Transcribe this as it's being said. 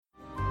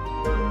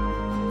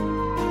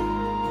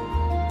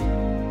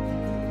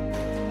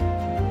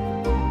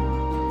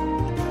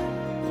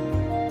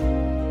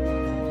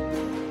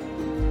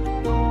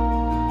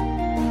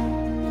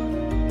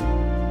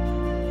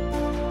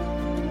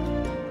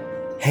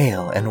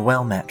Hail and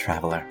well met,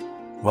 traveler.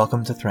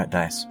 Welcome to Threat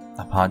Dice,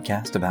 a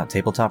podcast about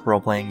tabletop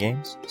role-playing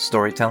games,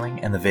 storytelling,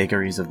 and the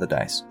vagaries of the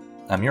dice.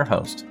 I'm your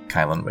host,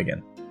 Kylan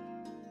Wiggin.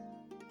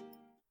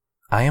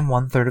 I am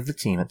one-third of the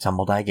team at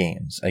Tumble Die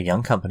Games, a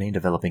young company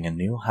developing a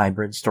new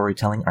hybrid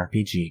storytelling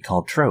RPG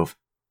called Trove.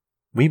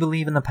 We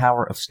believe in the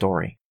power of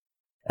story,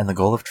 and the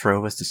goal of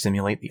Trove is to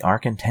simulate the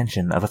arc and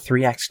tension of a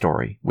 3-act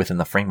story within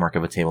the framework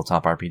of a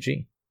tabletop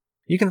RPG.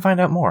 You can find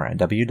out more at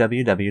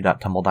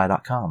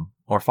www.tumbledie.com,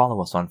 or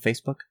follow us on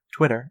Facebook,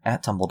 Twitter,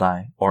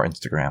 @TumbleDie, or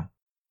Instagram.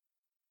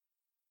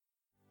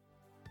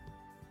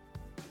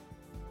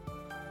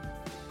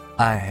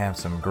 I have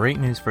some great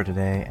news for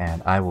today,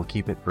 and I will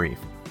keep it brief.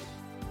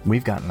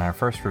 We've gotten our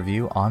first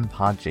review on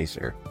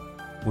Podchaser.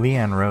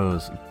 Leanne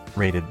Rose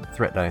rated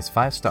Threat Dice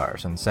 5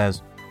 stars and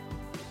says,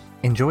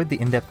 "Enjoyed the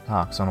in-depth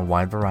talks on a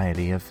wide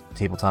variety of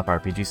tabletop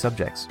RPG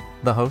subjects.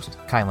 The host,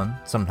 Kylan,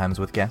 sometimes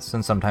with guests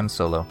and sometimes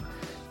solo,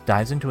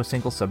 dives into a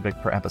single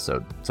subject per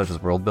episode, such as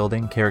world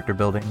building, character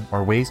building,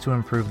 or ways to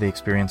improve the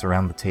experience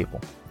around the table,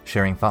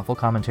 sharing thoughtful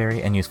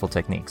commentary and useful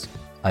techniques.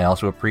 I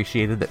also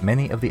appreciated that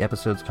many of the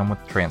episodes come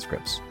with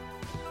transcripts."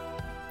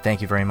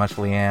 Thank you very much,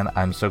 Leanne.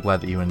 I'm so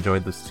glad that you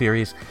enjoyed this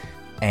series,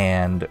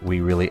 and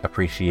we really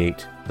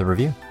appreciate the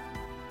review.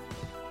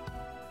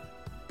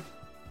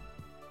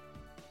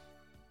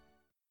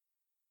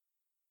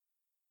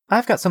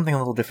 I've got something a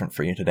little different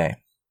for you today.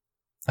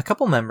 A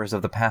couple members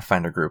of the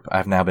Pathfinder group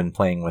I've now been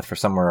playing with for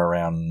somewhere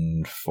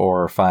around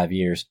 4 or 5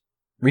 years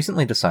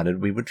recently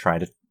decided we would try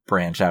to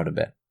branch out a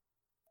bit.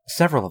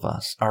 Several of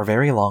us are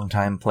very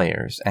long-time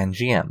players and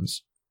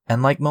GMs,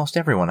 and like most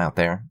everyone out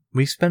there,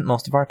 we've spent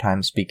most of our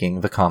time speaking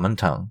the common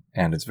tongue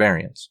and its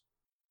variants.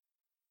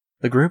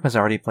 The group has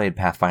already played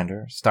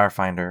Pathfinder,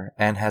 Starfinder,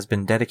 and has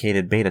been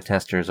dedicated beta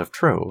testers of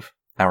Trove,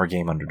 our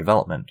game under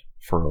development,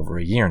 for over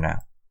a year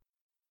now.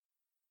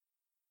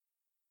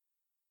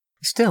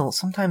 Still,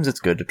 sometimes it's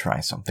good to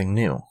try something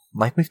new,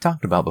 like we've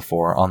talked about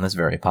before on this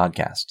very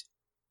podcast.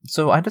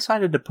 So I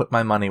decided to put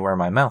my money where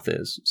my mouth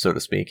is, so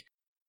to speak,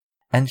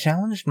 and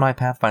challenged my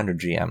Pathfinder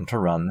GM to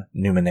run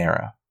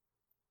Numenera.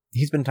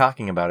 He's been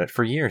talking about it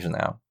for years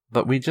now,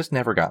 but we'd just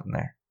never gotten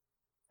there.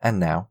 And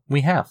now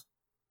we have.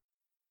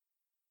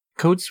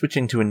 Code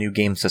switching to a new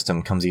game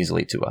system comes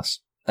easily to us,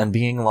 and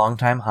being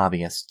longtime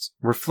hobbyists,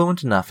 we're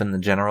fluent enough in the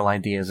general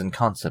ideas and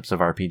concepts of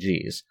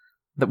RPGs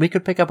that we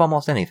could pick up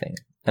almost anything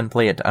and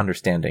play it to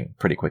understanding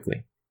pretty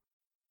quickly.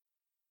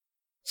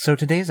 So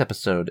today's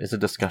episode is a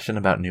discussion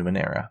about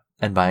Numenera,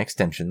 and by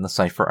extension the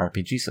Cypher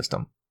RPG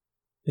system.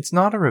 It's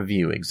not a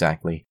review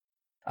exactly.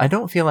 I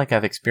don't feel like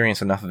I've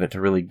experienced enough of it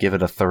to really give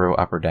it a thorough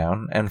up or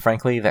down, and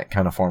frankly that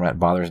kind of format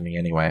bothers me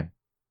anyway.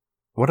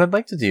 What I'd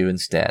like to do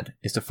instead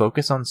is to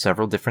focus on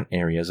several different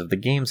areas of the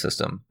game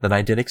system that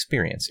I did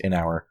experience in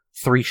our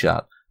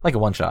 3-shot, like a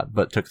 1-shot,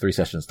 but took 3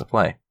 sessions to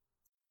play.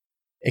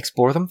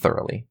 Explore them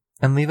thoroughly,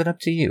 and leave it up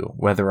to you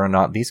whether or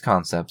not these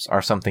concepts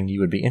are something you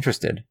would be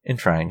interested in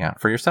trying out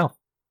for yourself.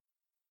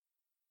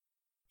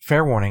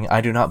 Fair warning,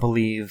 I do not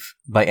believe,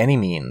 by any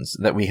means,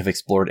 that we have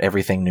explored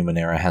everything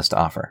Numenera has to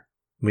offer.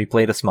 We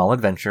played a small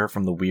adventure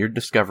from the Weird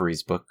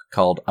Discoveries book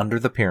called Under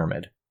the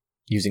Pyramid,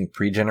 using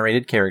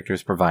pre-generated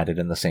characters provided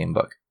in the same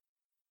book.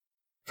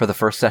 For the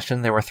first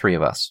session, there were 3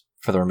 of us.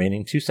 For the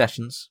remaining 2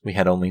 sessions, we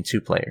had only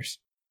 2 players.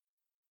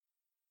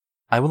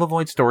 I will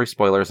avoid story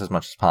spoilers as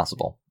much as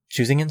possible,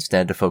 choosing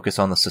instead to focus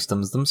on the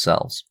systems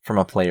themselves from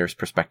a player's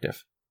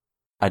perspective.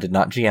 I did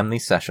not GM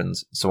these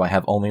sessions, so I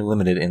have only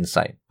limited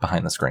insight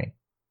behind the screen.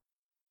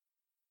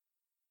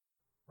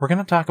 We're going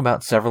to talk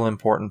about several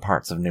important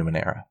parts of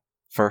Numenera.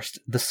 First,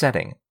 the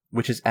setting,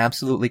 which is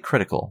absolutely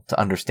critical to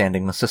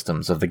understanding the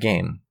systems of the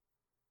game.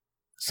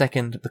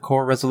 Second, the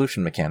core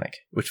resolution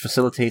mechanic, which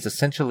facilitates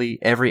essentially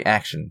every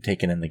action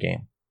taken in the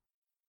game.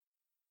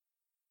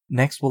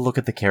 Next, we'll look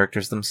at the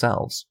characters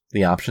themselves,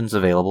 the options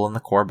available in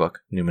the core book,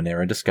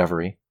 Numenera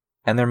Discovery,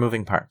 and their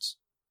moving parts.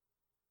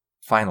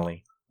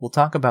 Finally, we'll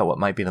talk about what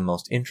might be the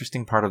most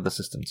interesting part of the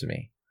system to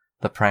me,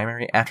 the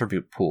primary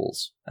attribute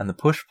pools, and the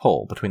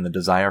push-pull between the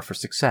desire for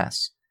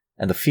success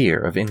and the fear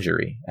of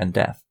injury and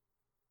death.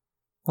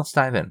 Let's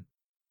dive in.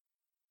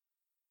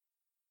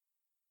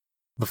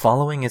 The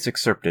following is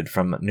excerpted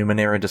from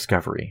Numenera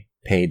Discovery,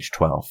 page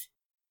 12.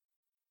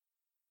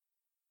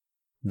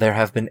 There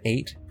have been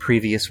 8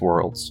 previous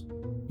worlds.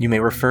 You may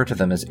refer to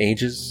them as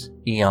ages,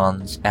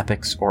 eons,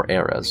 epochs, or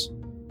eras,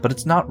 but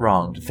it's not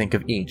wrong to think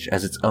of each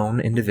as its own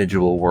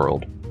individual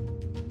world.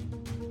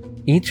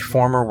 Each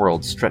former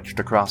world stretched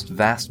across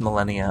vast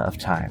millennia of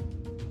time.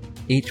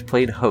 Each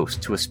played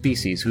host to a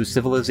species whose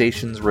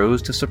civilizations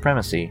rose to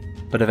supremacy,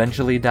 but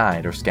eventually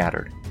died or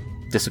scattered,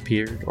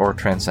 disappeared or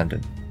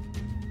transcended.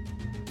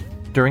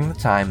 During the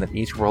time that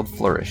each world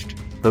flourished,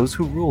 those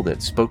who ruled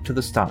it spoke to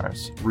the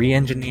stars,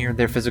 re-engineered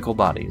their physical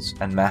bodies,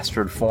 and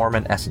mastered form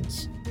and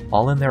essence,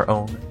 all in their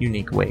own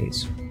unique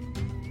ways.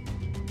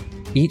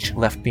 Each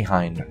left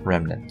behind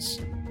remnants.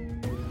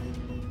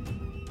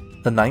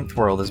 The 9th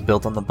world is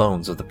built on the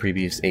bones of the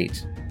previous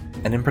 8,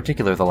 and in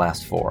particular the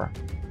last 4.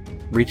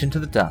 Reach into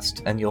the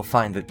dust, and you'll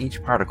find that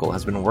each particle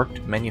has been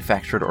worked,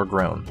 manufactured, or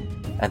grown,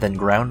 and then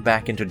ground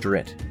back into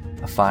Drit,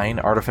 a fine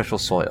artificial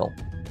soil,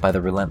 by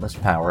the relentless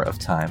power of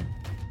time.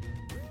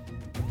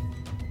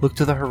 Look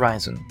to the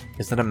horizon.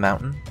 Is that a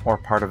mountain or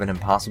part of an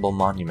impossible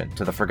monument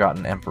to the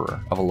forgotten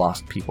emperor of a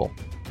lost people?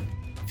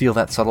 Feel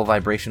that subtle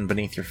vibration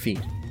beneath your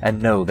feet,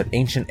 and know that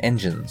ancient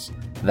engines,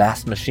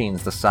 vast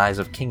machines the size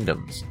of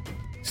kingdoms,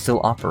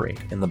 still operate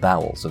in the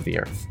bowels of the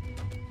earth.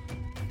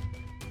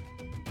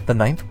 The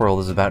Ninth World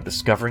is about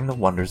discovering the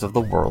wonders of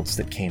the worlds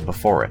that came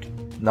before it,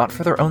 not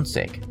for their own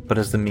sake, but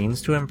as the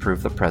means to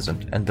improve the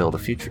present and build a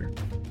future.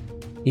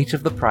 Each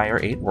of the prior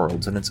 8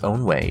 worlds in its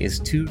own way is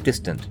too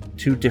distant,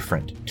 too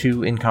different,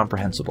 too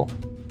incomprehensible.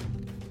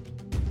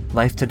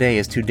 Life today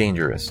is too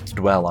dangerous to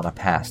dwell on a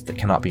past that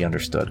cannot be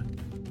understood.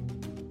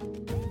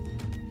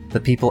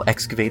 The people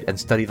excavate and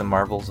study the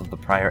marvels of the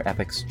prior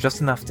epochs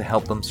just enough to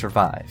help them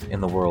survive in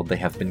the world they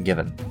have been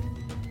given.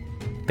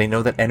 They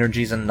know that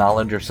energies and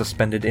knowledge are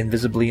suspended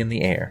invisibly in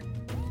the air,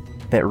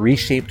 that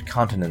reshaped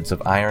continents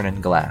of iron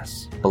and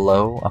glass,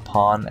 below,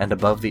 upon, and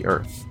above the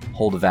earth,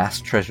 hold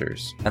vast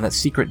treasures, and that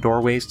secret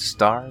doorways to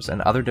stars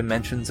and other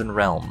dimensions and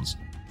realms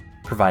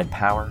provide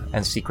power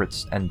and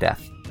secrets and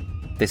death.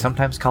 They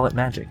sometimes call it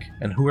magic,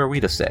 and who are we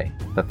to say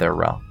that they're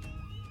wrong?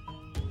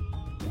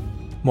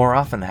 More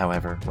often,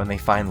 however, when they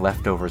find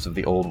leftovers of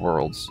the old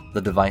worlds, the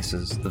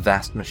devices, the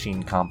vast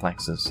machine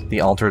complexes,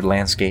 the altered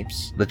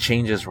landscapes, the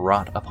changes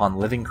wrought upon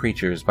living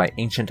creatures by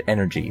ancient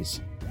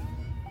energies,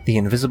 the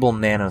invisible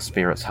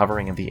nanospirits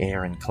hovering in the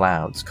air in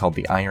clouds called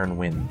the Iron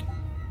Wind,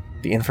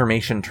 the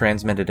information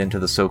transmitted into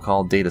the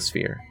so-called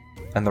datasphere,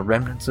 and the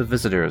remnants of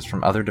visitors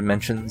from other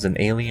dimensions and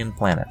alien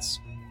planets.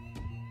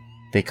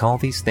 They call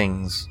these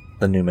things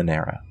the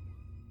Numenera.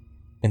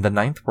 In the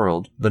Ninth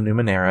World, the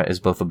Numenera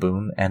is both a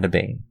boon and a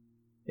bane.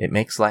 It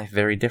makes life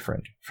very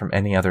different from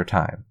any other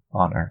time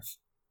on Earth.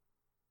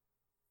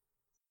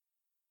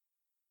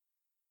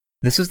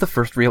 This is the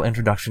first real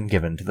introduction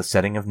given to the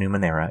setting of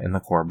Numenera in the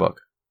core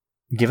book.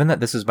 Given that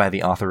this is by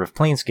the author of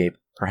Planescape,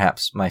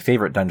 perhaps my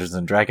favorite Dungeons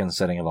 & Dragons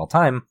setting of all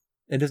time,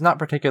 it is not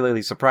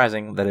particularly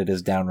surprising that it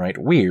is downright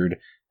weird,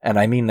 and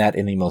I mean that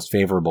in the most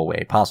favorable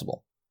way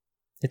possible.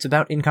 It's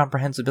about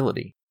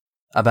incomprehensibility,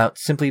 about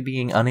simply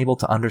being unable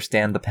to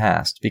understand the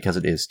past because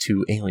it is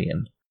too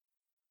alien.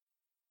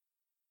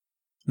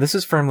 This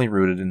is firmly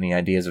rooted in the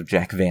ideas of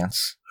Jack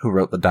Vance, who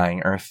wrote The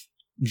Dying Earth,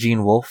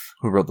 Gene Wolfe,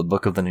 who wrote The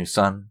Book of the New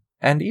Sun,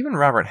 and even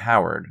Robert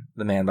Howard,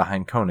 the man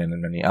behind Conan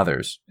and many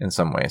others, in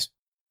some ways.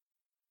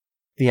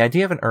 The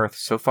idea of an Earth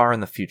so far in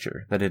the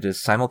future that it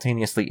is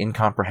simultaneously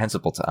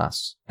incomprehensible to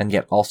us, and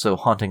yet also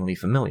hauntingly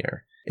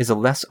familiar, is a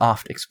less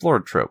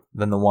oft-explored trope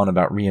than the one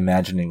about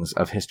reimaginings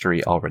of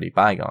history already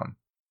bygone,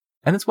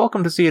 and it's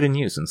welcome to see it in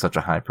use in such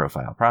a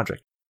high-profile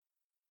project.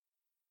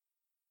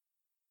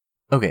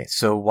 Okay,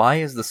 so why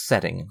is the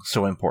setting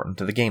so important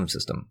to the game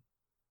system?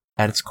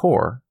 At its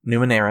core,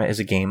 Numenera is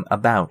a game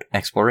about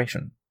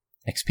exploration.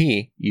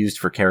 XP, used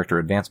for character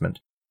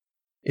advancement,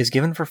 is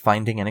given for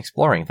finding and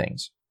exploring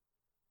things.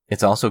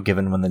 It's also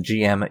given when the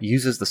GM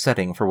uses the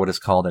setting for what is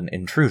called an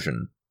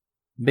intrusion.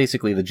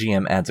 Basically, the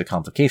GM adds a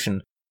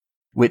complication,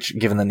 which,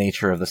 given the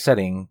nature of the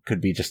setting,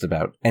 could be just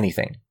about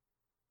anything.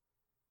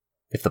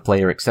 If the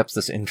player accepts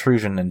this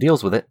intrusion and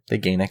deals with it, they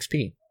gain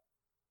XP.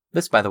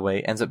 This, by the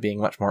way, ends up being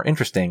much more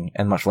interesting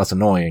and much less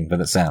annoying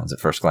than it sounds at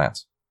first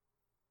glance.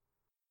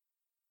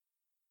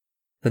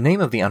 The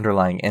name of the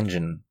underlying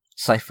engine,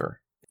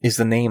 Cypher, is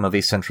the name of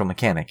a central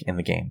mechanic in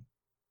the game.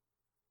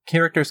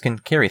 Characters can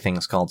carry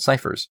things called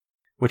ciphers,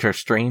 which are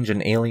strange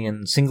and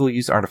alien,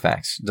 single-use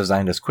artifacts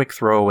designed as quick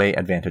throwaway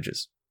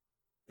advantages.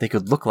 They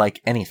could look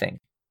like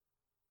anything.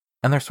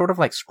 And they're sort of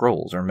like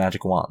scrolls or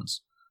magic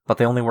wands, but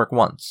they only work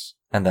once,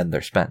 and then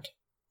they're spent.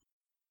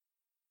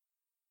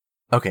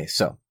 Okay,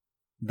 so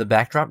the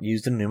backdrop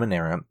used in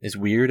Numenera is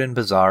weird and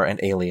bizarre and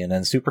alien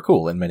and super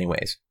cool in many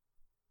ways.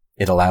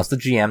 It allows the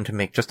GM to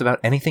make just about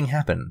anything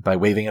happen by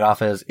waving it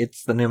off as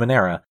it's the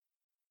Numenera,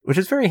 which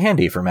is very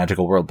handy for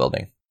magical world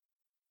building.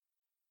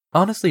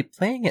 Honestly,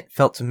 playing it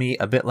felt to me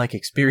a bit like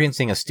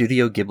experiencing a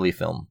Studio Ghibli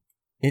film.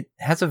 It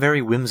has a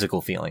very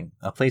whimsical feeling,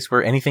 a place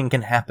where anything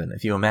can happen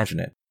if you imagine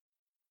it.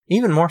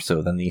 Even more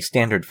so than the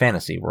standard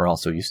fantasy we're all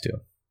so used to.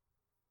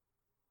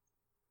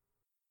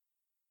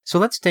 So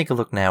let's take a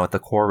look now at the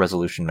core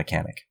resolution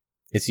mechanic.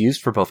 It's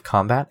used for both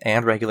combat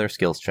and regular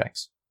skills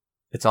checks.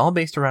 It's all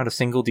based around a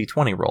single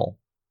d20 roll,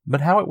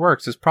 but how it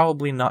works is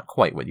probably not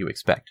quite what you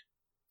expect.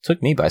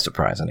 Took me by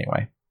surprise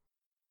anyway.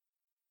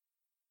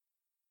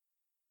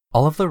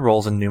 All of the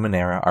rolls in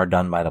Numenera are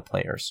done by the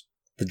players.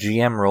 The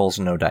GM rolls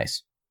no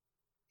dice.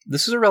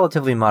 This is a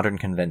relatively modern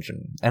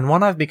convention, and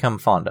one I've become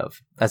fond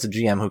of, as a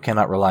GM who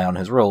cannot rely on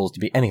his rolls to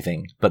be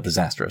anything but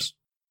disastrous.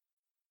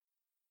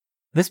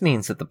 This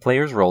means that the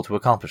players roll to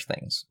accomplish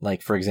things,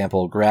 like, for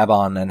example, grab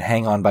on and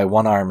hang on by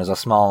one arm as a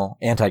small,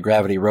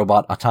 anti-gravity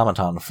robot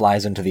automaton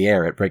flies into the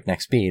air at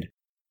breakneck speed.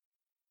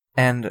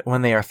 And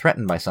when they are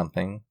threatened by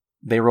something,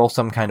 they roll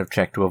some kind of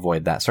check to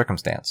avoid that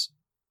circumstance.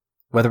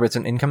 Whether it's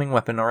an incoming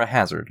weapon or a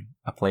hazard,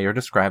 a player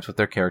describes what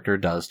their character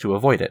does to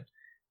avoid it,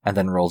 and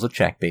then rolls a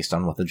check based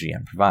on what the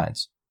GM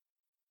provides.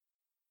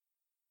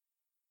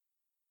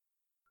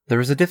 There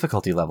is a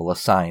difficulty level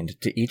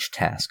assigned to each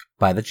task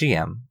by the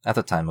GM at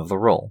the time of the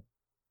roll.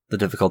 The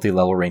difficulty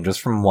level ranges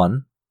from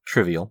 1,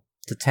 trivial,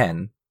 to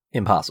 10,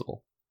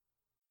 impossible.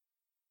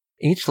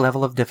 Each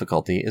level of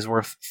difficulty is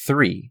worth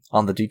 3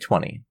 on the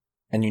d20,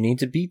 and you need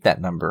to beat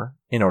that number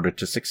in order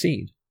to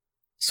succeed.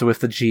 So if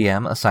the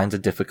GM assigns a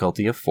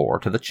difficulty of 4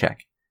 to the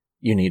check,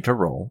 you need to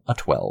roll a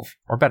 12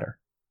 or better.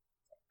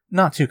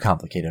 Not too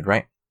complicated,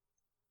 right?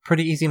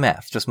 Pretty easy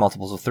math, just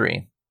multiples of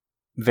 3.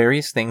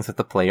 Various things that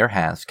the player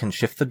has can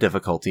shift the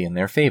difficulty in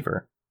their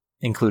favor,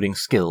 including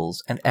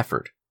skills and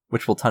effort,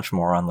 which we'll touch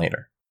more on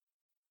later.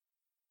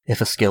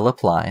 If a skill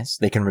applies,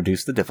 they can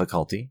reduce the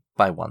difficulty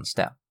by 1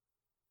 step.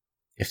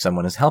 If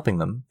someone is helping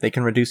them, they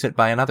can reduce it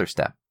by another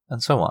step,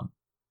 and so on.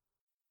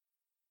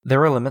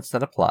 There are limits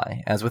that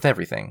apply, as with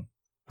everything,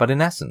 but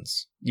in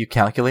essence, you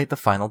calculate the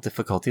final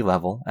difficulty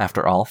level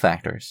after all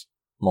factors,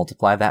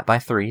 multiply that by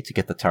 3 to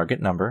get the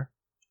target number,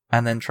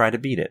 and then try to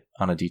beat it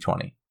on a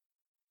d20.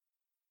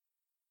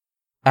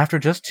 After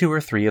just 2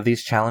 or 3 of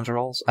these challenge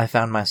rolls, I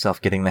found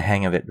myself getting the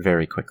hang of it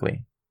very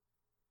quickly.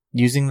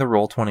 Using the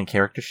Roll20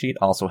 character sheet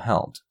also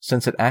helped,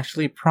 since it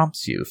actually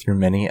prompts you through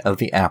many of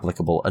the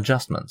applicable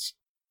adjustments.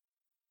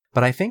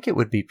 But I think it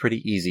would be pretty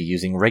easy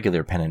using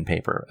regular pen and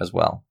paper as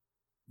well.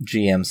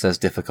 GM says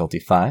difficulty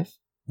 5.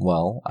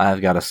 Well,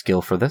 I've got a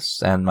skill for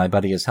this, and my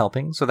buddy is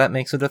helping, so that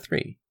makes it a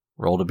 3.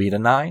 Roll to beat a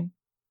 9?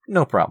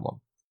 No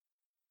problem.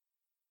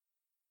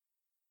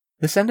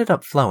 This ended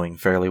up flowing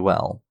fairly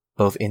well,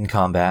 both in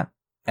combat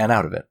and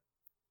out of it.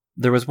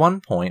 There was one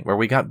point where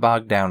we got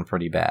bogged down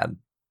pretty bad.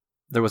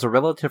 There was a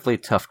relatively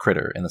tough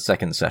critter in the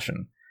second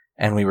session,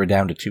 and we were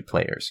down to 2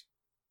 players.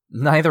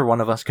 Neither one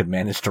of us could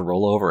manage to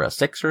roll over a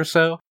 6 or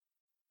so,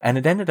 and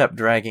it ended up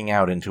dragging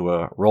out into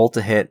a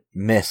roll-to-hit,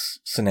 miss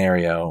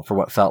scenario for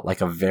what felt like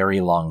a very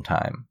long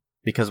time.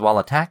 Because while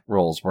attack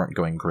rolls weren't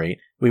going great,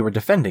 we were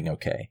defending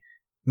okay,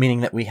 meaning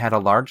that we had a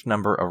large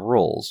number of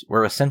rolls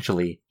where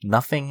essentially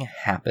nothing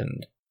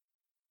happened.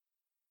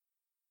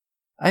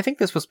 I think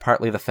this was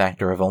partly the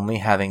factor of only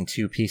having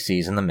 2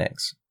 PCs in the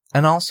mix,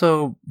 and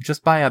also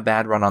just by a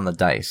bad run on the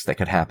dice that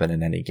could happen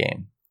in any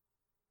game.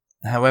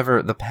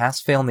 However, the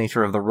pass-fail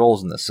nature of the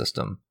rolls in this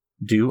system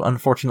do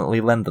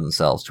unfortunately lend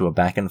themselves to a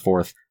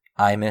back-and-forth,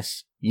 I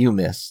miss, you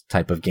miss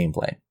type of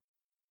gameplay.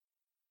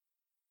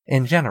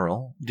 In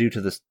general, due to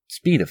the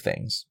speed of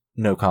things,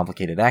 no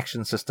complicated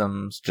action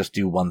systems, just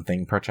do one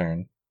thing per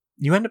turn,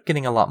 you end up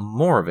getting a lot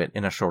more of it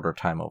in a shorter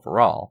time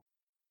overall.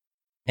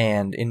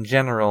 And in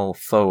general,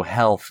 foe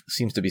health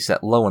seems to be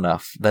set low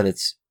enough that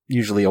it's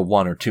usually a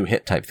 1 or 2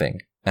 hit type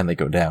thing, and they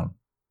go down.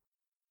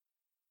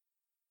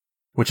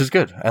 Which is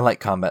good. I like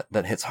combat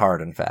that hits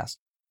hard and fast.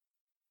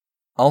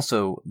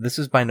 Also, this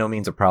is by no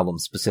means a problem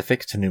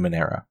specific to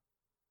Numenera.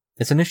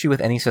 It's an issue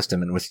with any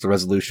system in which the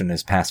resolution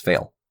is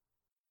pass-fail.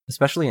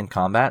 Especially in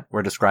combat,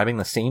 where describing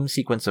the same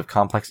sequence of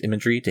complex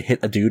imagery to hit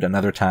a dude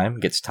another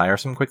time gets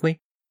tiresome quickly.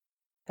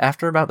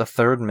 After about the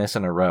 3rd miss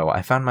in a row,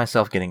 I found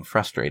myself getting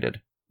frustrated.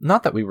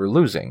 Not that we were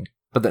losing,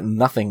 but that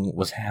nothing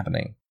was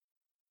happening.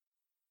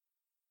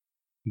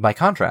 By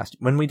contrast,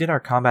 when we did our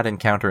combat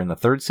encounter in the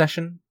 3rd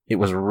session, it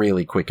was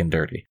really quick and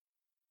dirty.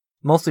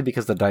 Mostly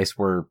because the dice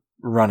were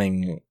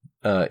running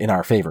in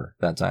our favor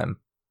that time.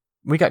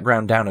 We got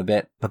ground down a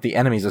bit, but the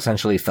enemies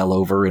essentially fell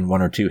over in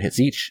 1 or 2 hits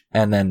each,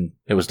 and then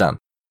it was done.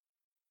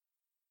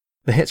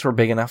 The hits were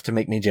big enough to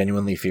make me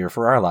genuinely fear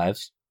for our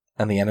lives,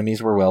 and the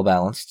enemies were well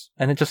balanced,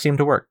 and it just seemed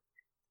to work.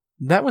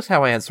 That was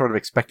how I had sort of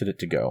expected it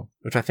to go,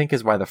 which I think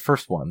is why the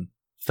first one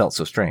felt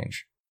so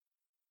strange.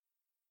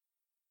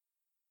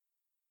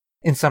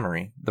 In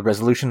summary, the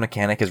resolution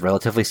mechanic is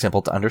relatively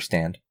simple to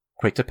understand,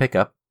 quick to pick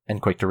up,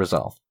 and quick to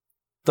resolve.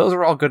 Those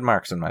are all good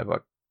marks in my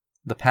book.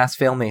 The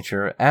pass-fail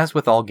nature, as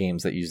with all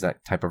games that use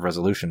that type of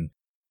resolution,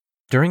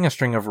 during a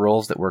string of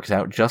rolls that works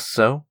out just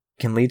so,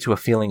 can lead to a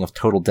feeling of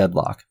total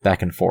deadlock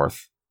back and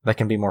forth that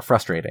can be more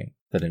frustrating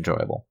than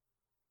enjoyable.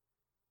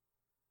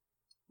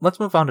 Let's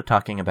move on to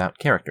talking about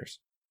characters.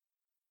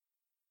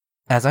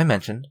 As I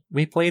mentioned,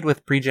 we played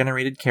with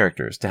pre-generated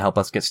characters to help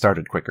us get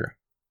started quicker,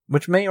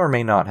 which may or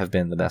may not have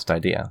been the best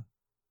idea.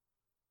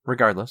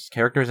 Regardless,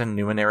 characters in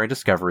Numenera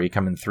Discovery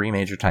come in 3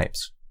 major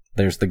types.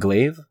 There's the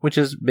Glaive, which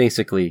is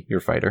basically your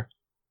fighter,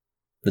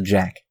 the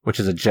Jack, which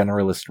is a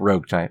generalist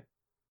rogue type,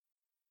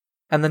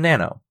 and the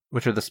Nano,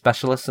 which are the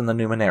specialists in the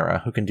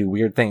Numenera who can do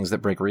weird things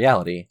that break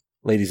reality.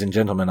 Ladies and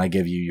gentlemen, I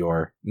give you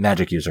your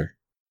magic user.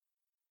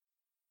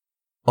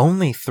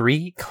 Only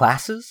 3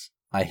 classes?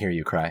 I hear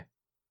you cry.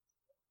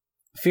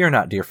 Fear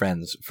not, dear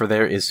friends, for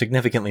there is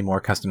significantly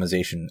more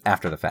customization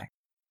after the fact.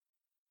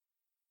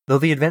 Though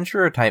the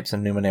adventurer types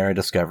in Numenera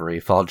Discovery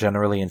fall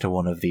generally into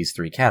one of these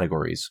 3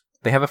 categories,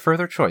 they have a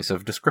further choice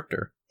of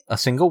descriptor, a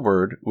single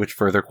word which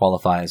further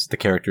qualifies the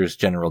character's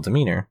general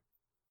demeanor,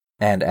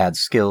 and adds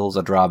skills,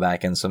 a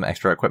drawback, and some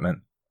extra equipment.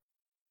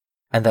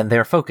 And then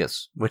their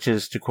focus, which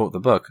is, to quote the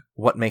book,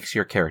 what makes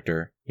your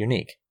character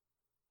unique.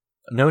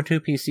 No 2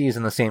 PCs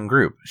in the same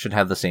group should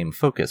have the same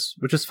focus,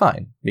 which is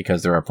fine,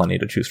 because there are plenty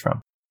to choose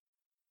from.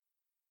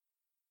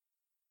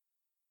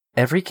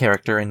 Every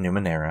character in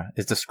Numenera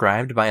is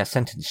described by a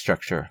sentence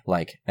structure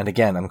like, and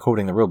again I'm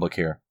quoting the rulebook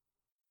here,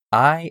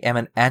 I am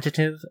an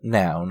adjective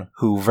noun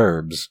who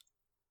verbs.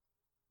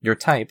 Your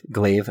type,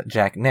 glaive,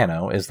 jack,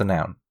 nano, is the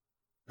noun.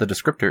 The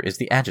descriptor is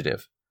the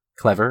adjective,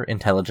 clever,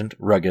 intelligent,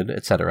 rugged,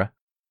 etc.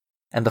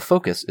 And the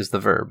focus is the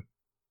verb.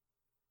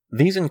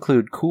 These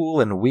include cool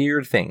and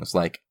weird things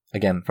like,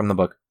 again from the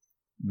book,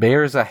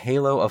 bears a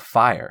halo of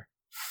fire,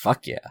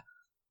 fuck yeah,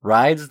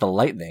 rides the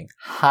lightning,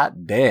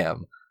 hot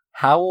damn,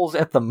 howls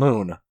at the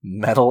moon,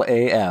 metal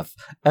AF,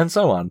 and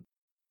so on.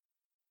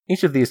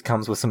 Each of these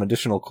comes with some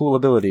additional cool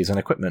abilities and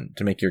equipment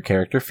to make your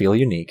character feel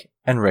unique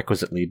and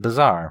requisitely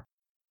bizarre.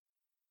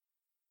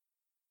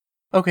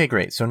 Okay,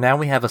 great, so now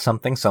we have a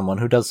someone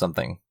who does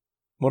something.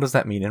 What does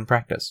that mean in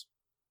practice?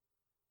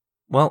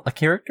 Well, a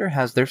character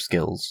has their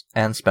skills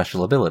and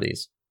special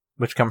abilities,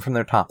 which come from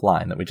their top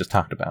line that we just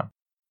talked about.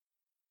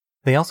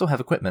 They also have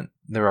equipment.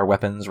 There are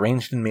weapons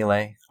ranged in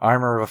melee,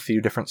 armor of a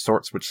few different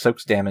sorts which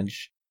soaks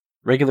damage,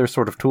 regular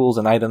sort of tools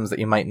and items that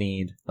you might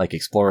need, like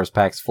explorer's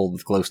packs filled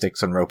with glow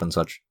sticks and rope and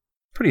such.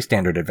 Pretty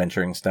standard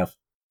adventuring stuff.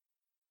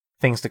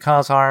 Things to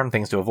cause harm,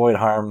 things to avoid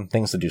harm,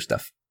 things to do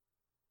stuff.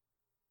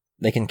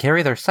 They can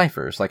carry their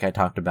ciphers, like I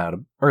talked about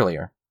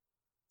earlier.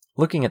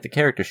 Looking at the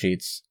character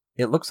sheets,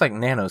 it looks like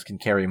nanos can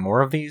carry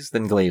more of these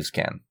than glaives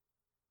can.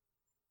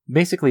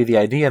 Basically, the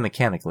idea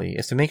mechanically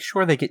is to make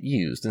sure they get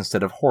used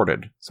instead of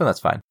hoarded, so that's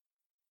fine.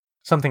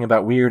 Something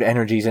about weird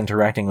energies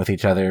interacting with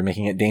each other,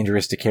 making it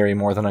dangerous to carry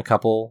more than a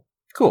couple.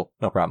 Cool,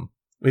 no problem.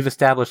 We've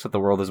established that the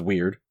world is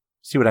weird.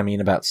 See what I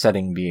mean about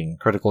setting being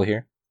critical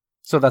here?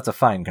 So that's a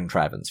fine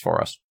contrivance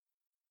for us.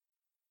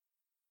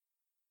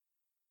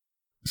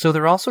 So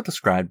they're also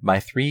described by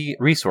 3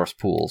 resource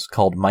pools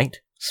called Might,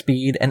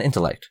 Speed, and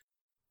Intellect,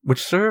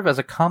 which serve as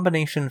a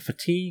combination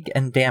fatigue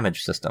and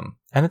damage system,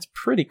 and it's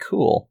pretty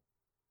cool.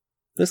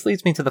 This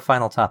leads me to the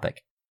final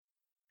topic.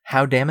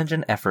 How damage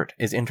and effort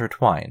is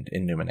intertwined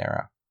in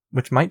Numenera,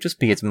 which might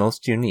just be its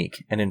most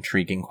unique and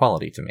intriguing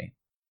quality to me.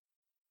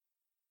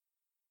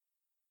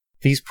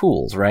 These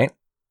pools, right?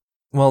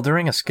 Well,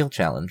 during a skill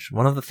challenge,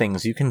 one of the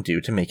things you can do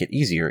to make it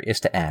easier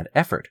is to add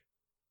effort.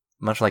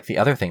 Much like the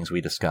other things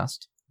we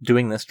discussed,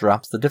 doing this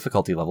drops the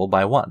difficulty level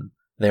by 1,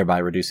 thereby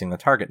reducing the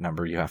target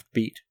number you have to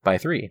beat by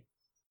 3.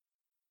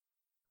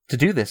 To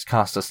do this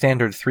costs a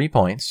standard 3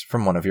 points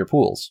from one of your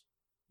pools.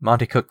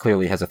 Monty Cook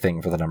clearly has a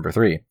thing for the number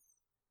 3.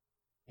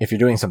 If you're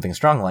doing something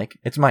strong like,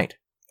 it's might.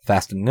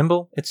 Fast and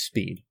nimble, it's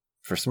speed.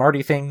 For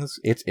smarty things,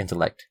 it's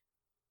intellect.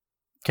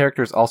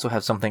 Characters also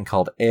have something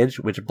called edge,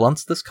 which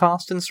blunts this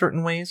cost in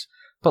certain ways,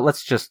 but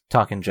let's just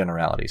talk in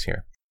generalities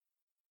here.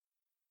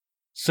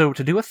 So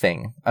to do a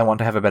thing, I want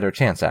to have a better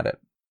chance at it,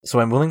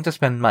 so I'm willing to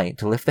spend might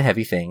to lift the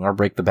heavy thing or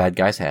break the bad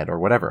guy's head or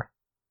whatever.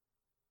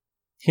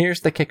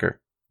 Here's the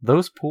kicker.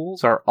 Those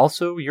pools are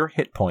also your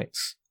hit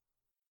points.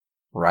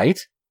 Right?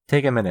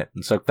 Take a minute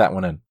and soak that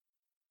one in.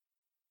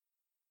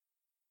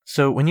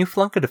 So when you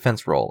flunk a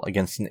defense roll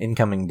against an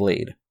incoming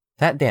blade,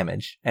 that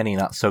damage, any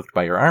not soaked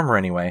by your armor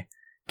anyway,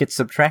 gets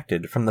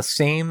subtracted from the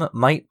same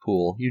might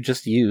pool you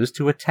just used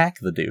to attack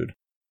the dude.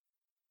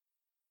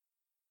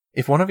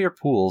 If one of your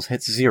pools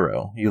hits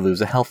 0, you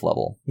lose a health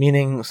level,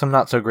 meaning some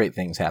not so great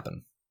things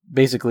happen.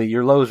 Basically,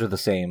 your lows are the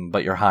same,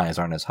 but your highs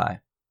aren't as high.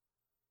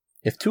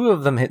 If 2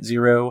 of them hit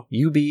 0,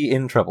 you be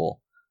in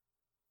trouble.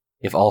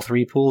 If all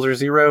 3 pools are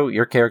 0,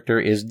 your character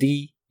is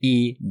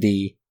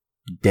D-E-D,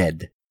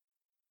 dead.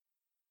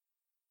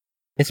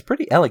 It's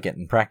pretty elegant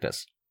in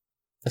practice.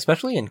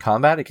 Especially in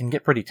combat, it can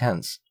get pretty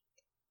tense.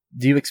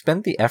 Do you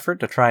expend the effort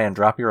to try and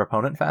drop your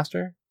opponent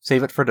faster,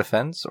 save it for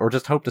defense, or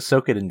just hope to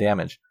soak it in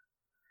damage?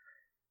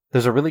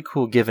 There's a really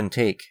cool give and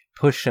take,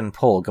 push and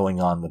pull going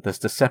on with this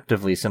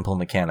deceptively simple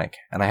mechanic,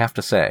 and I have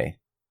to say,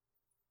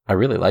 I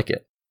really like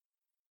it.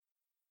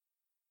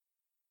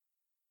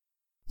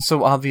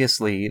 So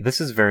obviously,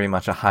 this is very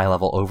much a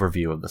high-level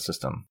overview of the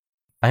system.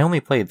 I only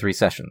played 3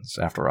 sessions,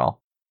 after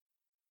all.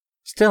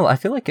 Still, I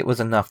feel like it was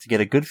enough to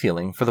get a good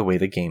feeling for the way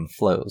the game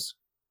flows.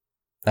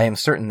 I am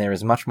certain there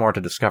is much more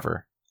to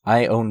discover.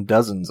 I own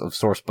dozens of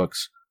source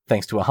books,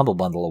 thanks to a Humble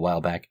Bundle a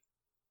while back.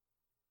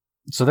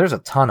 So there's a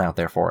ton out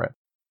there for it.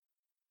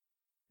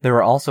 There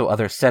are also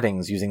other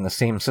settings using the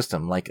same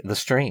system, like The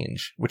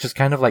Strange, which is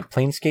kind of like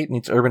Planescape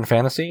meets urban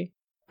fantasy,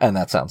 and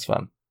that sounds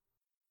fun.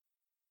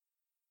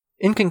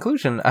 In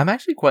conclusion, I'm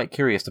actually quite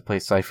curious to play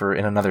Cypher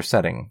in another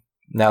setting,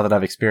 now that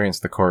I've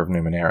experienced the core of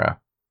Numenera.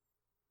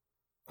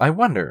 I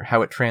wonder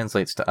how it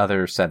translates to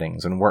other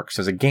settings and works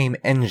as a game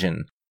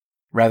engine,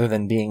 rather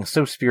than being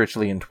so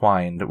spiritually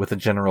entwined with the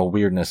general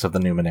weirdness of the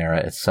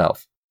Numenera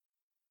itself.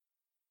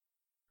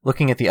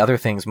 Looking at the other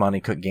things Monty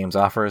Cook Games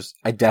offers,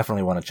 I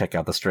definitely want to check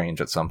out The Strange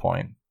at some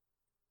point.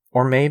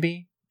 Or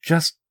maybe,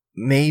 just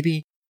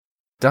maybe,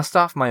 dust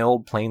off my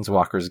old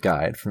Planeswalker's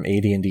Guide from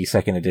AD&D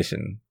 2nd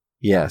Edition.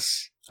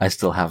 Yes, I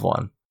still have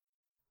one.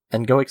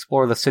 And go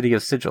explore the City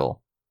of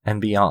Sigil, and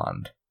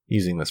beyond,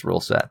 using this rule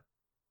set.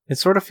 It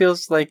sort of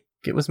feels like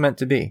it was meant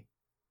to be.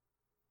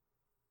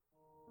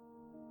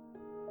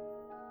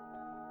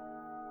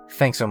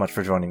 Thanks so much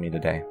for joining me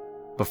today.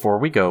 Before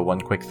we go, one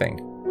quick thing.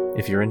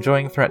 If you're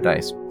enjoying Threat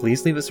Dice,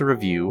 please leave us a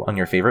review on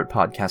your favorite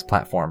podcast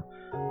platform,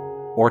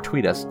 or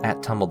tweet us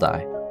at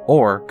TumbleDie,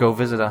 or go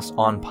visit us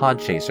on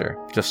Podchaser,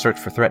 just search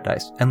for Threat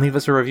Dice, and leave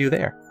us a review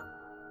there.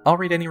 I'll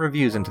read any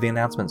reviews into the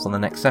announcements on the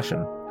next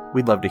session.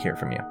 We'd love to hear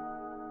from you.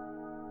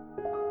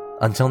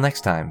 Until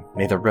next time,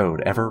 may the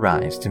road ever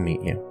rise to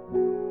meet you.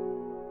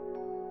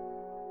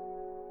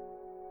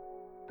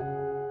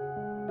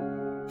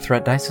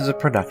 Threat Dice is a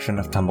production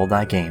of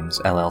TumbleDie Games,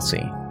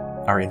 LLC.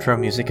 Our intro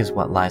music is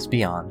What Lies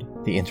Beyond,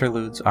 the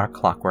interludes are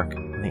Clockwork,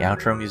 and the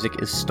outro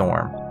music is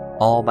Storm,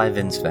 all by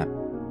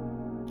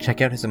Vincevept.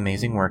 Check out his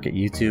amazing work at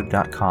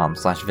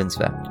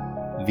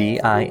youtube.com/Vincevept,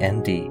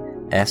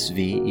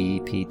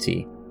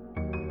 VINDSVEPT.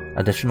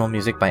 Additional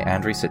music by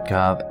Andrei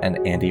Sitkov and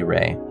Andy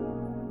Ray.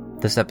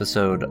 This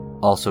episode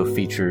also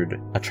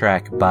featured a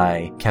track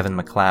by Kevin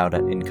MacLeod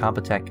at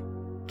Incompetech.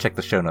 Check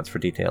the show notes for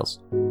details.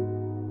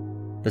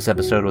 This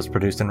episode was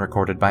produced and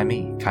recorded by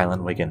me,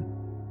 Kylan Wiggin.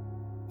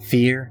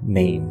 Fear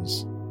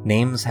names.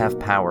 Names have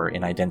power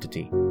in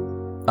identity.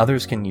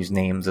 Others can use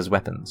names as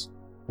weapons.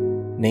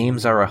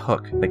 Names are a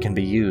hook that can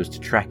be used to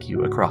track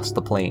you across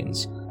the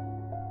plains.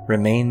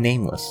 Remain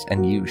nameless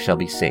and you shall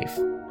be safe.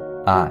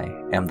 I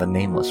am the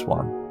nameless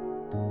one.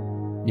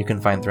 You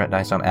can find Threat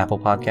Dice on Apple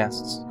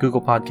Podcasts,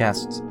 Google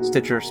Podcasts,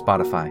 Stitcher,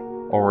 Spotify,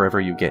 or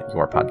wherever you get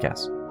your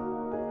podcasts.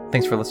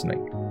 Thanks for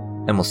listening,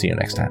 and we'll see you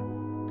next time.